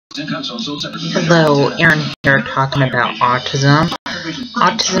Hello, Aaron here talking about autism.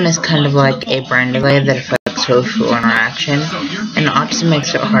 Autism is kind of like a brain delay that affects social interaction, and autism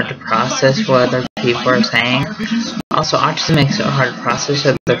makes it hard to process what other people are saying. Also, autism makes it hard to process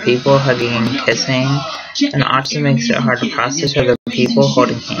other people hugging and kissing, and autism makes it hard to process other people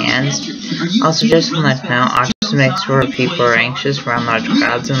holding hands. Also, just to let you know, autism makes where people are anxious around large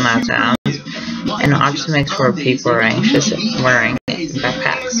crowds and loud sounds, and autism makes where people are anxious wearing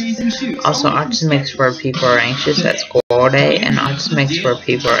backpacks. Also, autism makes where people are anxious at school all day, and autism makes where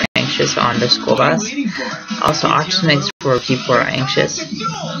people are anxious on the school bus. Also, autism makes where people are anxious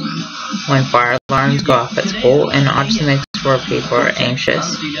when fire alarms go off at school, and autism makes where people are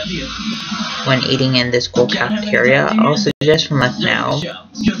anxious when eating in the school cafeteria. Also, just from let you know,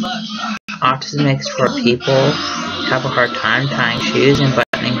 autism makes where people have a hard time tying shoes and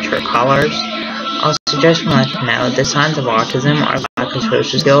buttoning shirt collars. Also, just want to let you know, the signs of autism are lack of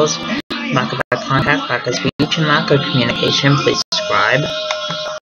social skills, lack of eye contact, lack of speech, and lack of communication. Please subscribe.